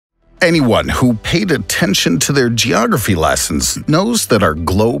Anyone who paid attention to their geography lessons knows that our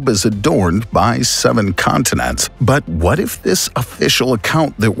globe is adorned by 7 continents. But what if this official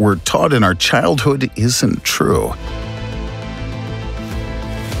account that we're taught in our childhood isn't true?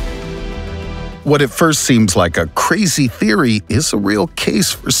 What at first seems like a crazy theory is a real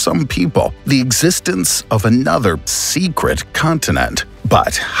case for some people: the existence of another secret continent.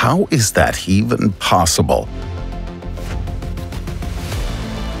 But how is that even possible?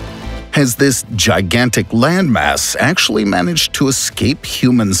 Has this gigantic landmass actually managed to escape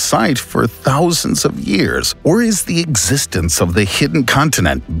human sight for thousands of years? Or is the existence of the hidden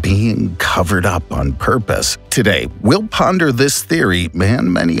continent being covered up on purpose? Today, we'll ponder this theory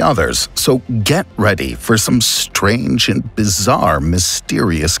and many others, so get ready for some strange and bizarre,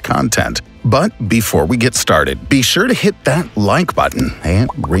 mysterious content. But before we get started, be sure to hit that like button and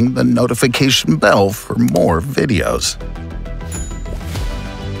ring the notification bell for more videos.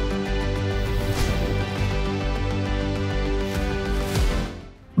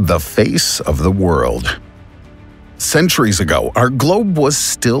 The face of the world. Centuries ago, our globe was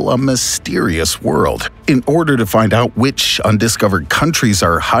still a mysterious world. In order to find out which undiscovered countries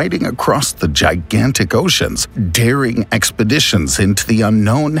are hiding across the gigantic oceans, daring expeditions into the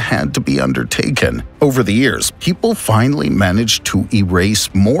unknown had to be undertaken. Over the years, people finally managed to erase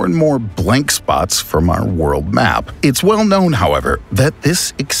more and more blank spots from our world map. It's well known, however, that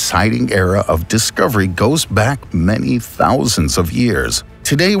this exciting era of discovery goes back many thousands of years.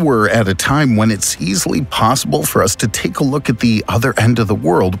 Today, we're at a time when it's easily possible for us to take a look at the other end of the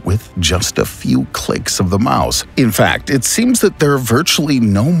world with just a few clicks of the mouse. In fact, it seems that there are virtually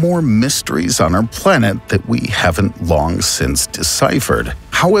no more mysteries on our planet that we haven't long since deciphered.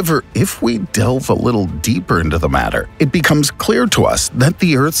 However, if we delve a little deeper into the matter, it becomes clear to us that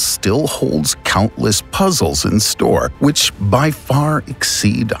the Earth still holds countless puzzles in store, which by far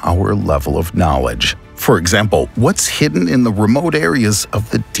exceed our level of knowledge. For example, what's hidden in the remote areas of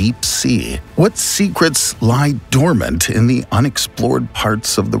the deep sea? What secrets lie dormant in the unexplored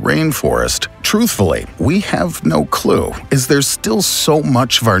parts of the rainforest? Truthfully, we have no clue, as there's still so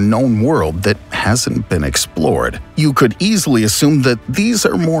much of our known world that hasn't been explored. You could easily assume that these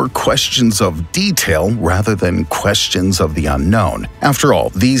are more questions of detail rather than questions of the unknown. After all,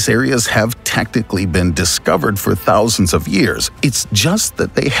 these areas have technically been discovered for thousands of years. It's just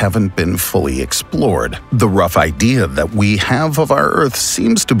that they haven't been fully explored. The rough idea that we have of our Earth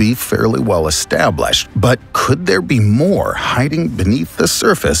seems to be fairly well established, but could there be more hiding beneath the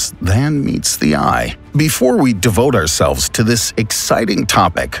surface than meets the eye? Before we devote ourselves to this exciting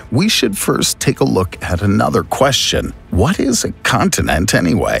topic, we should first take a look at another question. What is a continent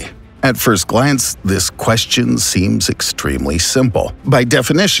anyway? At first glance, this question seems extremely simple. By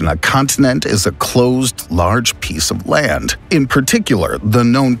definition, a continent is a closed, large piece of land. In particular, the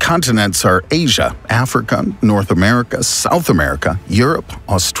known continents are Asia, Africa, North America, South America, Europe,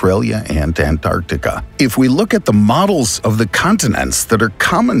 Australia, and Antarctica. If we look at the models of the continents that are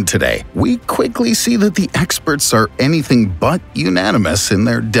common today, we quickly see that the experts are anything but unanimous in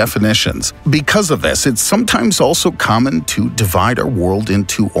their definitions. Because of this, it's sometimes also common to divide our world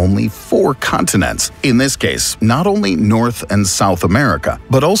into only 4 continents. In this case, not only North and South America,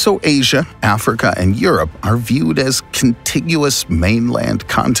 but also Asia, Africa, and Europe are viewed as contiguous mainland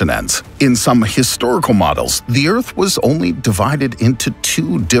continents. In some historical models, the Earth was only divided into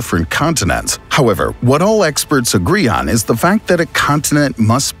 2 different continents. However, what all experts agree on is the fact that a continent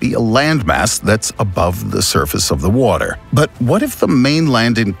must be a landmass that's above the surface of the water. But what if the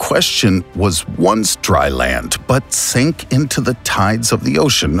mainland in question was once dry land, but sank into the tides of the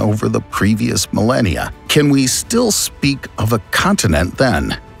ocean over the previous millennia? Can we still speak of a continent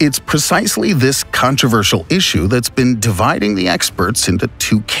then? It's precisely this controversial issue that's been dividing the experts into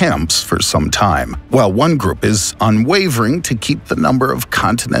 2 camps for some time. While one group is unwavering to keep the number of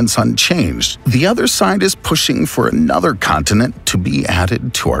continents unchanged, the other side is pushing for another continent to be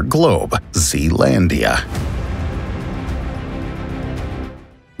added to our globe, Zealandia.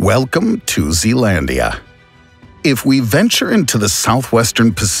 Welcome to Zealandia. If we venture into the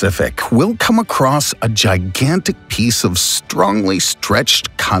southwestern Pacific, we'll come across a gigantic piece of strongly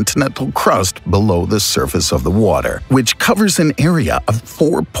stretched continental crust below the surface of the water, which covers an area of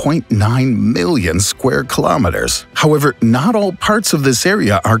 4.9 million square kilometers. However, not all parts of this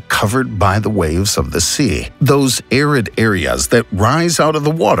area are covered by the waves of the sea. Those arid areas that rise out of the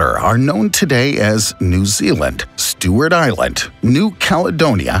water are known today as New Zealand, Stewart Island, New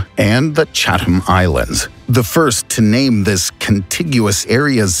Caledonia, and the Chatham Islands. The first to name this contiguous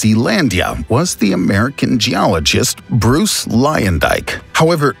area Zealandia was the American geologist Bruce Lyondike.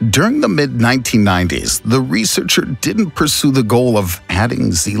 However, during the mid-1990s, the researcher didn't pursue the goal of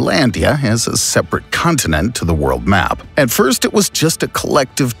adding Zealandia as a separate continent to the world map. At first, it was just a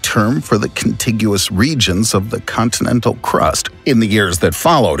collective term for the contiguous regions of the continental crust. In the years that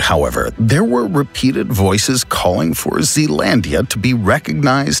followed, however, there were repeated voices calling for Zealandia to be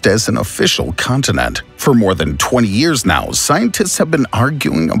recognized as an official continent. For more than 20 years now, scientists have been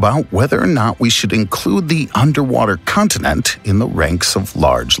arguing about whether or not we should include the underwater continent in the ranks of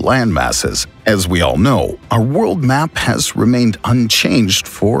large landmasses. As we all know, our world map has remained unchanged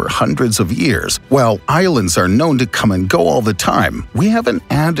for hundreds of years. While islands are known to come and go all the time, we haven't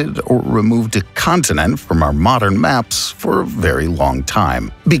added or removed a continent from our modern maps for a very long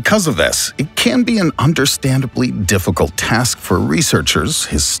time. Because of this, it can be an understandably difficult task for researchers,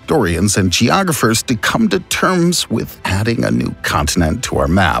 historians, and geographers to come to terms with adding a new continent to our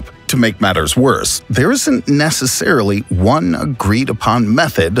map. To make matters worse, there isn't necessarily one agreed-upon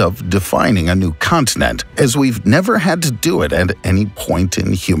method of defining a new continent, as we've never had to do it at any point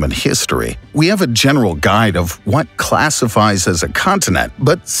in human history. We have a general guide of what classifies as a continent,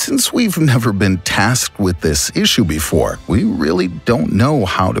 but since we've never been tasked with this issue before, we really don't know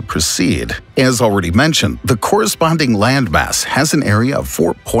how to proceed. As already mentioned, the corresponding landmass has an area of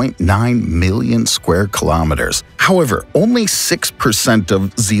 4.9 million square kilometers. However, only 6%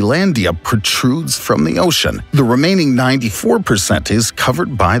 of Zealandia protrudes from the ocean. The remaining 94% is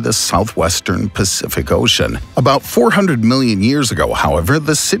covered by the southwestern Pacific Ocean. About 400 million years ago, however,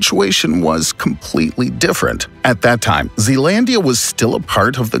 the situation was completely different. At that time, Zealandia was still a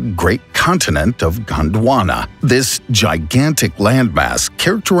part of the great continent of Gondwana. This gigantic landmass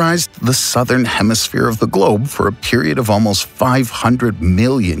characterized the southern hemisphere of the globe for a period of almost 500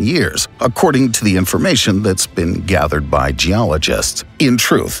 million years, according to the information that's been gathered by geologists. In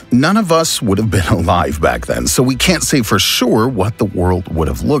truth, none of us would have been alive back then, so we can't say for sure what the world would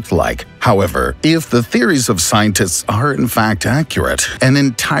have looked like. However, if the theories of scientists are in fact accurate, an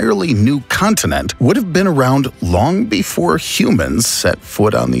entirely new continent would have been around long before humans set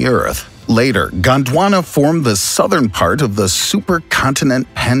foot on the Earth. Later, Gondwana formed the southern part of the supercontinent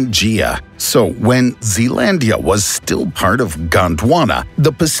Pangaea. So when Zealandia was still part of Gondwana,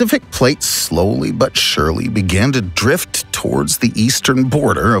 the Pacific plate slowly but surely began to drift towards the eastern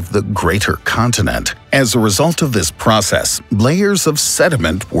border of the greater continent. As a result of this process, layers of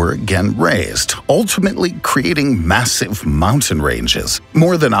sediment were again raised, ultimately creating massive mountain ranges.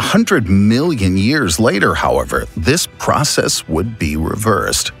 More than 100 million years later, however, this process would be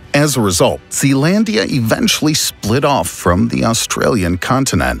reversed. As a result, Zealandia eventually split off from the Australian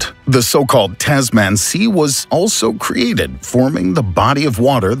continent. The so-called Tasman Sea was also created, forming the body of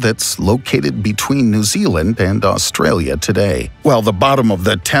water that's located between New Zealand and Australia today. While the bottom of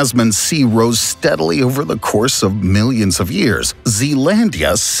the Tasman Sea rose steadily over the course of millions of years,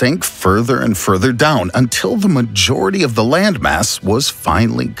 Zealandia sank further and further down until the majority of the landmass was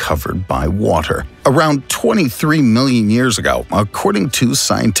finally covered by water. Around 23 million years ago, according to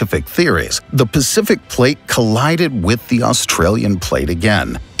scientific theories, the Pacific plate collided with the Australian plate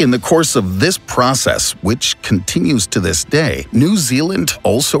again. In the course of this process, which continues to this day, New Zealand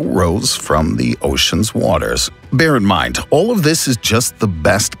also rose from the ocean's waters. Bear in mind, all of this is just the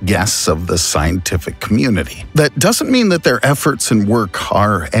best guess of the scientific community. That doesn't mean that their efforts and work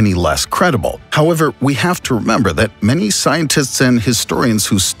are any less credible. However, we have to remember that many scientists and historians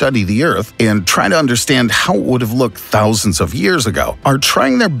who study the Earth and try to understand how it would have looked thousands of years ago are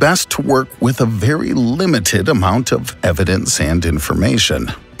trying their best to work with a very limited amount of evidence and information.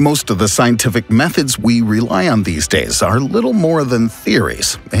 Most of the scientific methods we rely on these days are little more than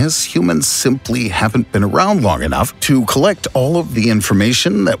theories, as humans simply haven't been around long enough to collect all of the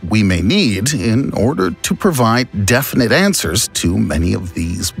information that we may need in order to provide definite answers to many of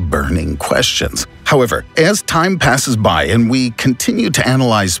these burning questions. However, as time passes by and we continue to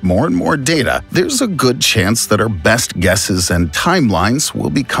analyze more and more data, there's a good chance that our best guesses and timelines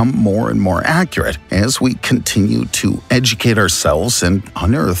will become more and more accurate as we continue to educate ourselves and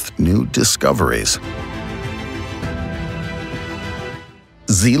unearth new discoveries.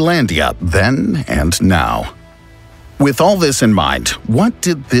 Zealandia then and now. With all this in mind, what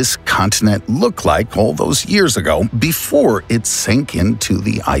did this continent look like all those years ago before it sank into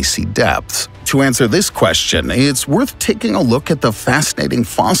the icy depths? To answer this question, it's worth taking a look at the fascinating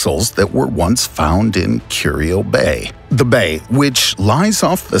fossils that were once found in Curio Bay. The bay, which lies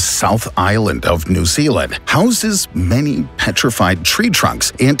off the South Island of New Zealand, houses many petrified tree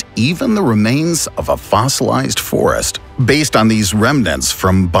trunks and even the remains of a fossilized forest. Based on these remnants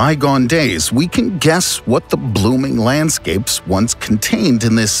from bygone days, we can guess what the blooming landscapes once contained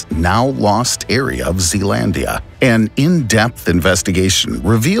in this now-lost area of Zealandia. An in-depth investigation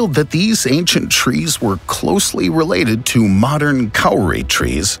revealed that these ancient trees were closely related to modern kauri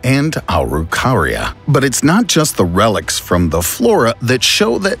trees and Araucaria. But it's not just the relics from the flora that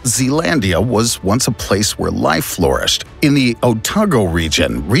show that Zealandia was once a place where life flourished. In the Otago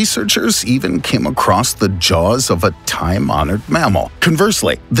region, researchers even came across the jaws of a time-honored mammal.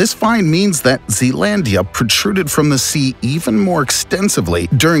 Conversely, this find means that Zealandia protruded from the sea even more extensively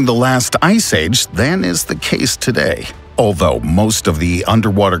during the last ice age than is the case today. Although most of the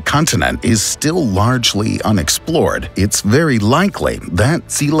underwater continent is still largely unexplored, it's very likely that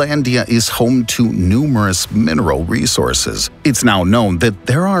Zealandia is home to numerous mineral resources. It's now known that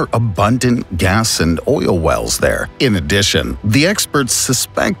there are abundant gas and oil wells there. In addition, the experts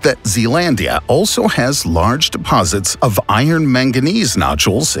suspect that Zealandia also has large deposits of iron manganese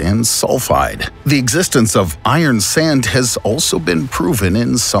nodules and sulfide. The existence of iron sand has also been proven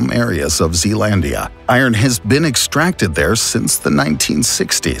in some areas of Zealandia. Iron has been extracted there since the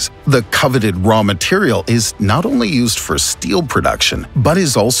 1960s. The coveted raw material is not only used for steel production, but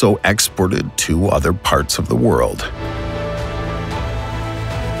is also exported to other parts of the world.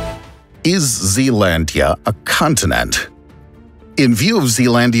 Is Zealandia a continent? In view of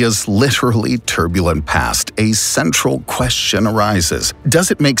Zealandia's literally turbulent past, a central question arises.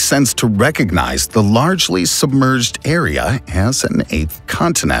 Does it make sense to recognize the largely submerged area as an eighth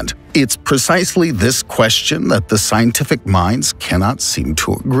continent? It's precisely this question that the scientific minds cannot seem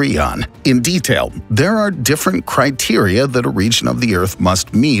to agree on. In detail, there are different criteria that a region of the Earth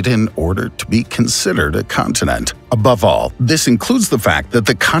must meet in order to be considered a continent. Above all, this includes the fact that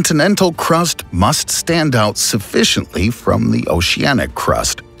the continental crust must stand out sufficiently from the oceanic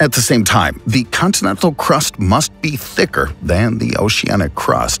crust. At the same time, the continental crust must be thicker than the oceanic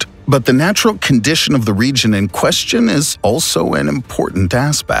crust. But the natural condition of the region in question is also an important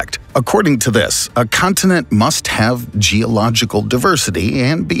aspect. According to this, a continent must have geological diversity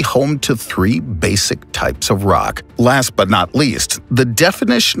and be home to three basic types of rock. Last but not least, the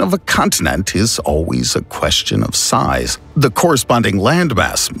definition of a continent is always a question of size. The corresponding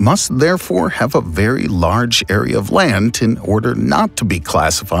landmass must therefore have a very large area of land in order not to be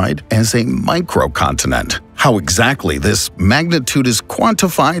classified as a microcontinent. How exactly this magnitude is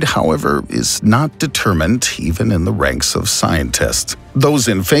quantified, however, is not determined even in the ranks of scientists. Those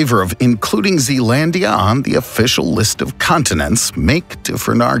in favor of including Zealandia on the official list of continents make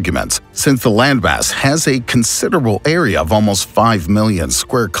different arguments. Since the landmass has a considerable area of almost 5 million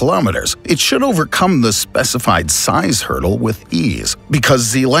square kilometers, it should overcome the specified size hurdle with ease.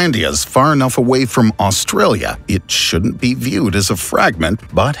 Because Zealandia is far enough away from Australia, it shouldn't be viewed as a fragment,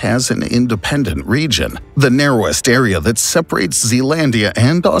 but as an independent region. The narrowest area that separates Zealandia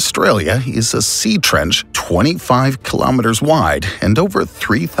and Australia is a sea trench 25 kilometers wide and over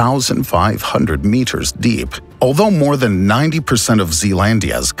 3,500 meters deep. Although more than 90% of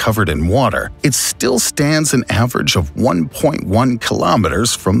Zealandia is covered in water, it still stands an average of 1.1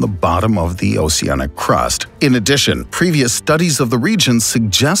 kilometers from the bottom of the oceanic crust. In addition, previous studies of the region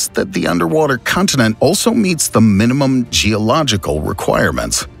suggest that the underwater continent also meets the minimum geological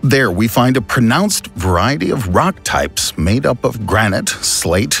requirements. There we find a pronounced variety of rock types made up of granite,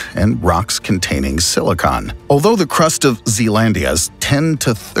 slate, and rocks containing silicon. Although the crust of Zealandia is 10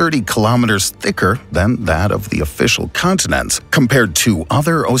 to 30 kilometers thicker than that of the official continents, compared to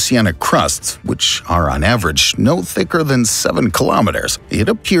other oceanic crusts, which are on average no thicker than 7 kilometers, it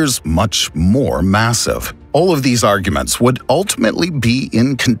appears much more massive. All of these arguments would ultimately be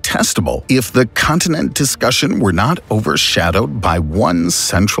incontestable if the continent discussion were not overshadowed by one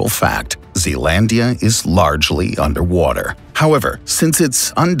central fact: Zealandia is largely underwater. However, since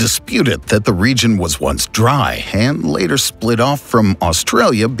it's undisputed that the region was once dry and later split off from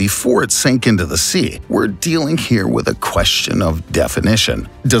Australia before it sank into the sea, we're dealing here with a question of definition.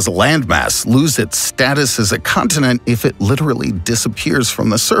 Does a landmass lose its status as a continent if it literally disappears from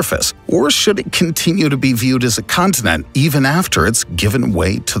the surface? Or should it continue to be viewed as a continent even after it's given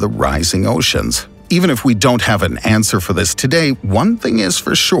way to the rising oceans? Even if we don't have an answer for this today, one thing is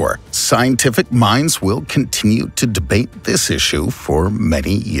for sure: scientific minds will continue to debate this issue for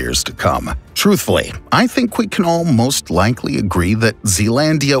many years to come. Truthfully, I think we can all most likely agree that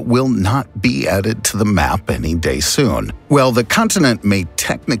Zealandia will not be added to the map any day soon. While the continent may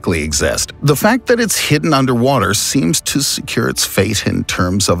technically exist, the fact that it's hidden underwater seems to secure its fate in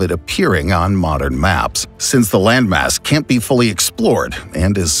terms of it appearing on modern maps. Since the landmass can't be fully explored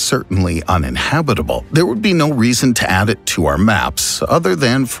and is certainly uninhabitable, there would be no reason to add it to our maps other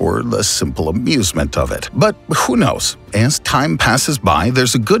than for the simple amusement of it. But who knows? As time passes by,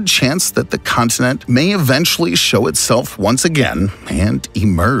 there's a good chance that the continent may eventually show itself once again and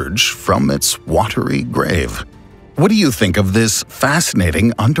emerge from its watery grave. What do you think of this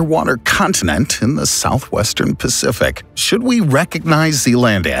fascinating underwater continent in the southwestern Pacific? Should we recognize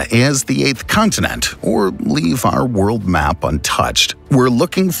Zealandia as the 8th continent or leave our world map untouched? We're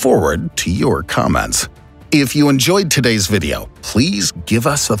looking forward to your comments. If you enjoyed today's video, please give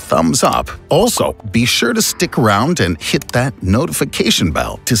us a thumbs up. Also, be sure to stick around and hit that notification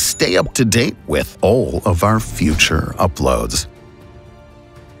bell to stay up to date with all of our future uploads.